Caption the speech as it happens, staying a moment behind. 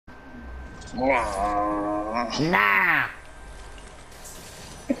Nah.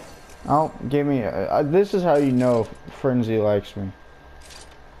 Oh, give me a, this is how you know Frenzy likes me.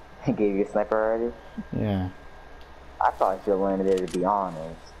 He gave you a sniper already? Yeah. I thought you landed there, to be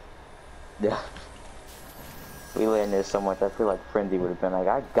honest. Yeah. We landed there so much, I feel like Frenzy would have been like,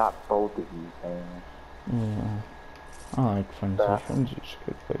 I got both of you, man. Yeah. I like Frenzy. Frenzy's a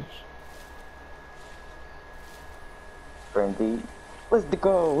good place. Frenzy, let's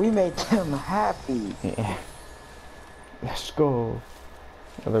go. We made them happy. Yeah. Let's go.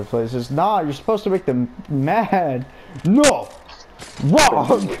 Other places. Nah, you're supposed to make them mad. No!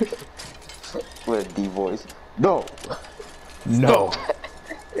 Wrong! With a D voice. No! No!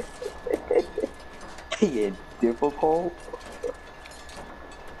 Yeah, difficult?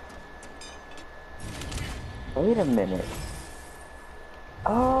 Wait a minute.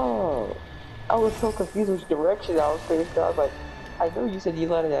 Oh! I was so confused which direction I was facing. I was like, I know you said you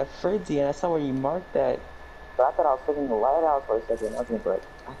landed at Frenzy, and I saw where you marked that. But I thought I was facing the lighthouse for a second. I was like,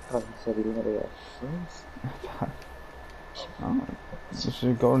 I thought you said you landed at Frenzy. Oh, this is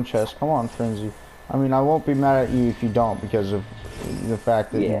a golden chest. Come on, Frenzy. I mean, I won't be mad at you if you don't because of the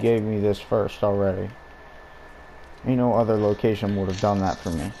fact that you gave me this first already. You know, other location would have done that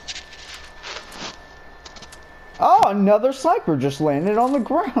for me. Oh, another sniper just landed on the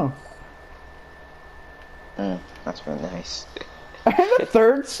ground. That's really nice. And a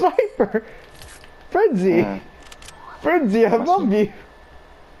third sniper. Frenzy. Frenzy, I love you.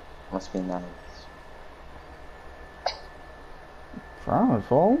 Must be nice.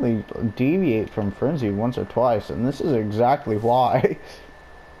 If only deviate from Frenzy once or twice, and this is exactly why.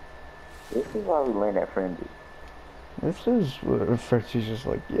 This is why we land at Frenzy. This is where Frenzy's just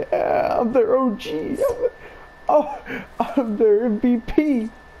like, yeah, I'm their OG. I'm their MVP.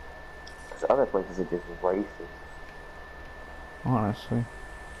 Because other places are just racist. Honestly.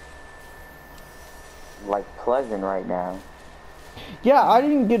 Like Pleasant right now. Yeah, I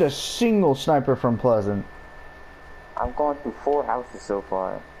didn't get a single sniper from Pleasant. I'm going through 4 houses so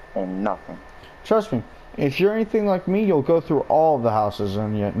far, and nothing. Trust me, if you're anything like me, you'll go through all of the houses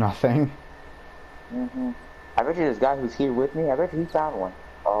and yet nothing. I bet you this guy who's here with me, I bet you he found one.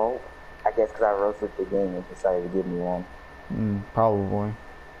 Oh, I guess because I roasted the game and decided to give me one. Probably.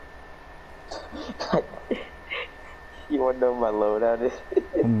 You want to know what my loadout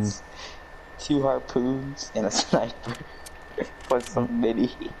is? 2 harpoons and a sniper. Plus some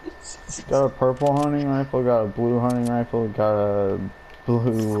minis. Got a purple hunting rifle, got a blue hunting rifle, got a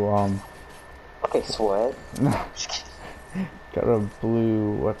blue, Okay, sweat. got a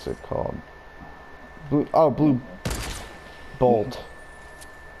blue, what's it called? Blue bolt.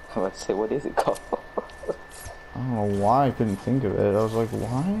 Let's say, what is it called? I don't know why I couldn't think of it. I was like,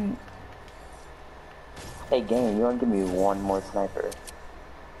 why? Hey, game, you want to give me one more sniper?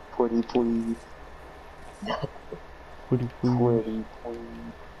 Pretty please. Pretty please.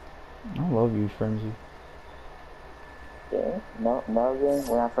 I love you, Frenzy. Yeah, no game,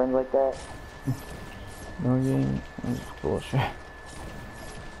 we're not friends like that. No game, that's bullshit.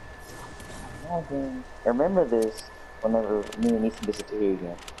 No game. Remember this whenever me and Ethan disappear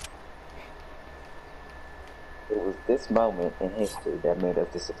again. It was this moment in history that made us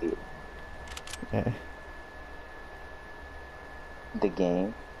disappear. Yeah. The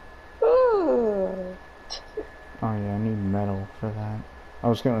game. Oh yeah, I need metal for that. I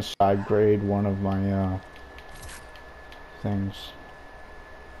was gonna side grade one of my things.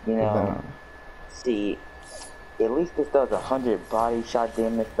 You know, see, at least this does 100 body shot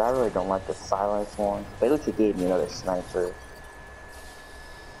damage, but I really don't like the silence one. But at least it gave me another sniper.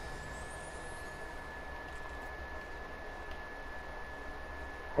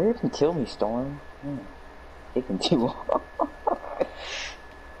 Hurry up and kill me, Storm. Taking too long.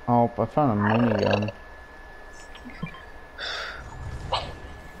 Oh, I found a minigun.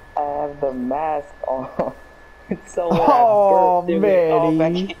 I have the mask on. So oh,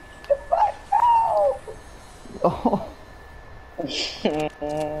 Manny. Oh. I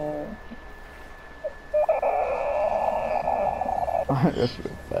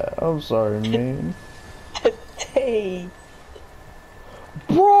feel bad. I'm sorry, man. Hey.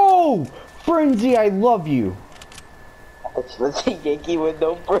 Bro! Frenzy, I love you. Let's see Yankee with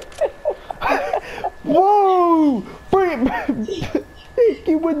no breath. Whoa!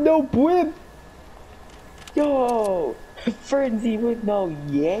 Yankee with no breath. Yo! Frenzy with no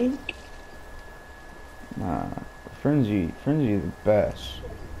yank? Nah, Frenzy the best.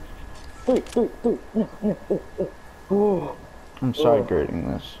 I'm side grading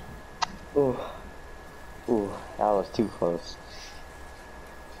this. Ooh, that was too close.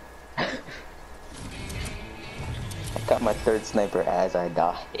 I got my 3rd sniper as I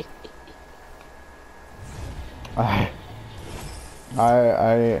died. I,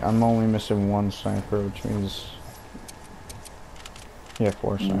 I'm only missing one sniper, which means, yeah,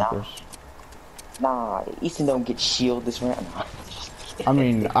 4 snipers. Nah, Easton don't get shield this round. I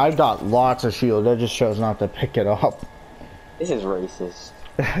mean, I got lots of shield. I just chose not to pick it up. This is racist.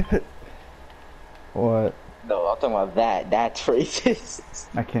 What? No, I'm talking about that. That's racist.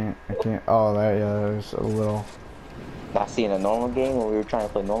 I can't. Oh, that, yeah, that was a little. Not seeing a normal game when we were trying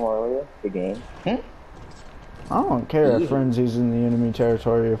to play normal earlier. The game. I don't care if Frenzy's in the enemy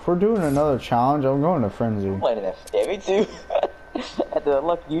territory. If we're doing another challenge, I'm going to Frenzy. I'm playing that. Yeah, me too. At the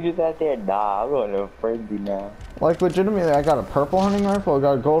luck you just had there, nah, I'm going to Frenzy now. Like, legitimately, I got a purple hunting rifle, I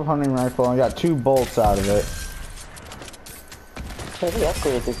got a gold hunting rifle, and I got 2 bolts out of it. Hey, they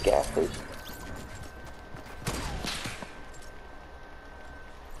upgraded this gas station.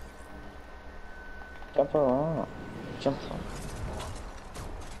 Jump around. Jump around.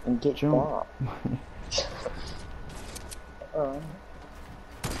 And get bombed.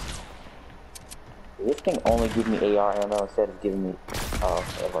 This thing only gives me AR ammo instead of giving me... Oh, I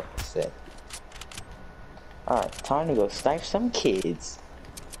was about to say. Alright, time to go snipe some kids.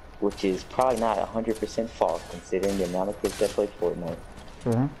 Which is probably not 100% false considering the amount of kids that play Fortnite.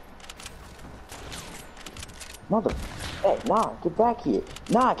 Mother... Hey, nah, get back here.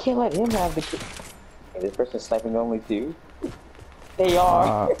 Nah, I can't let him have the kid. Hey, this person's sniping only too. They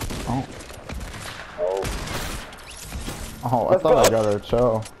are. Oh. Oh. Oh, I thought I got her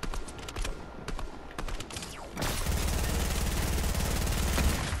too.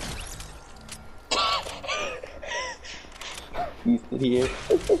 He's here.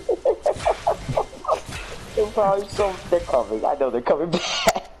 They're probably they're coming. I know they're coming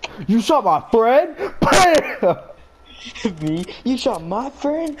back. You shot my friend? Me? You shot my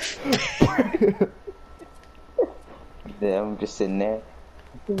friend? Yeah, I'm just sitting there.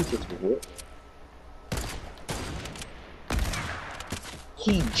 I think we just hit.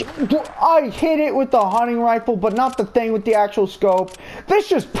 I hit it with the hunting rifle, but not the thing with the actual scope. This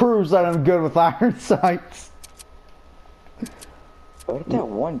just proves that I'm good with iron sights. Where did that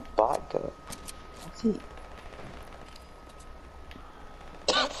one bot go? What's he?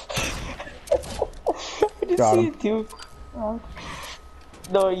 I just Got see him. it, dude.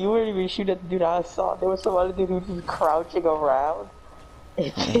 No, you weren't even shooting at the dude I saw. There was some other dude who was just crouching around.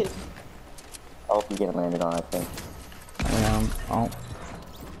 I hope you get landed on, I think. I'm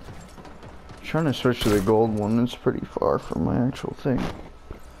trying to switch to the gold one. It's pretty far from my actual thing.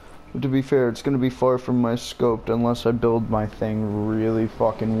 But to be fair, it's gonna be far from my scoped unless I build my thing really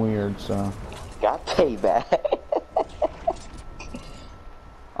fucking weird, so. Got payback.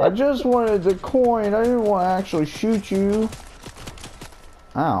 I just wanted the coin. I didn't want to actually shoot you.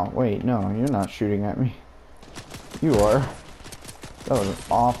 Ow, wait, no, you're not shooting at me. You are. That was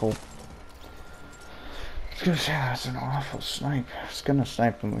awful. I was gonna say that's an awful snipe. I was gonna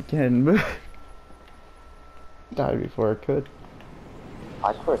snipe him again, but died before I could.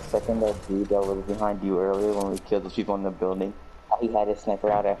 I for a second that dude that was behind you earlier when we killed those people in the building, he had his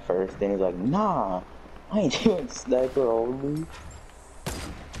sniper out at first, then he's like, nah, I ain't doing sniper only.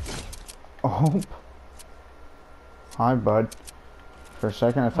 Oh. Hi, bud. For a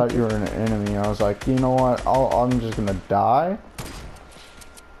second I thought you were an enemy. I was like, you know what, I'm just gonna die.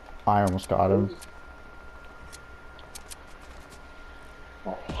 I almost got him.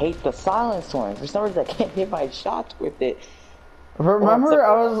 I hate the silence one. For some reason I can't hit my shots with it.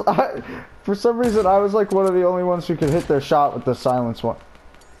 Remember, for some reason I was like one of the only ones who could hit their shot with the silence one.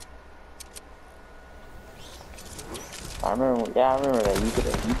 I remember that you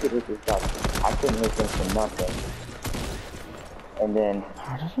could hit this shot. I couldn't hit them for nothing. And then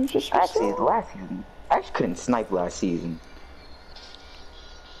actually last season, I actually couldn't snipe last season.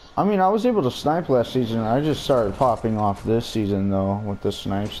 I mean, I was able to snipe last season. I just started popping off this season though with the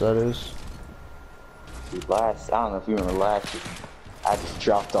snipes. That is. I don't know if you remember last season. I just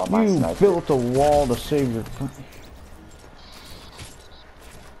dropped all my snipers. You built a wall to save your.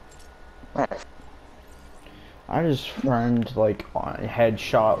 I just friend like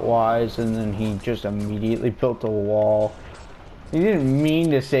headshot wise, and then he just immediately built a wall. He didn't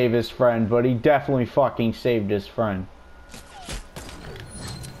mean to save his friend, but he definitely fucking saved his friend.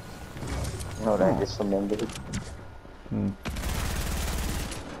 You know what I just remembered?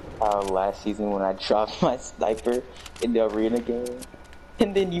 Last season when I dropped my sniper in the arena game,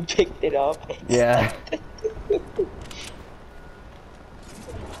 and then you picked it up. Yeah.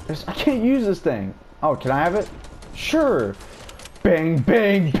 I can't use this thing. Oh, can I have it? Sure. Bang,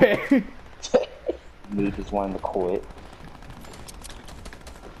 bang, bang. Me just wanted to quit.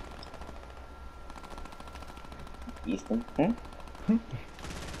 Easton,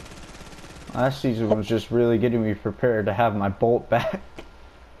 Last season was just really getting me prepared to have my bolt back.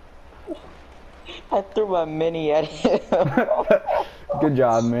 I threw my mini at him. Good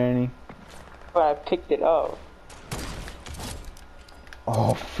job, Manny. But I picked it up.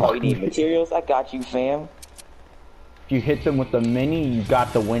 Oh, fuck. Oh, you need materials? I got you, fam. If you hit them with the mini, you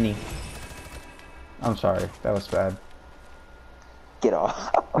got the winnie. I'm sorry, that was bad. Get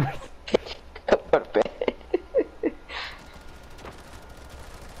off. Go to bed.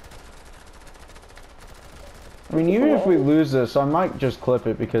 I mean, even if we lose this, I might just clip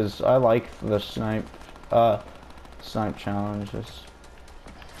it because I like the snipe challenges.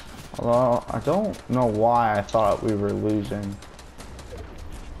 Although, I don't know why I thought we were losing.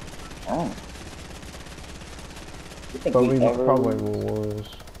 Oh. But we probably will lose.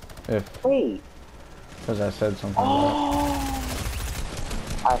 If... Wait. Because I said something Oh.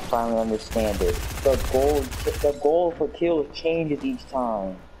 I finally understand it. The goal for kills changes each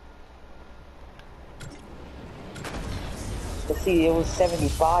time. But see, it was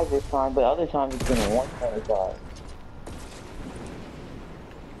 75 this time, but other times it's been 125.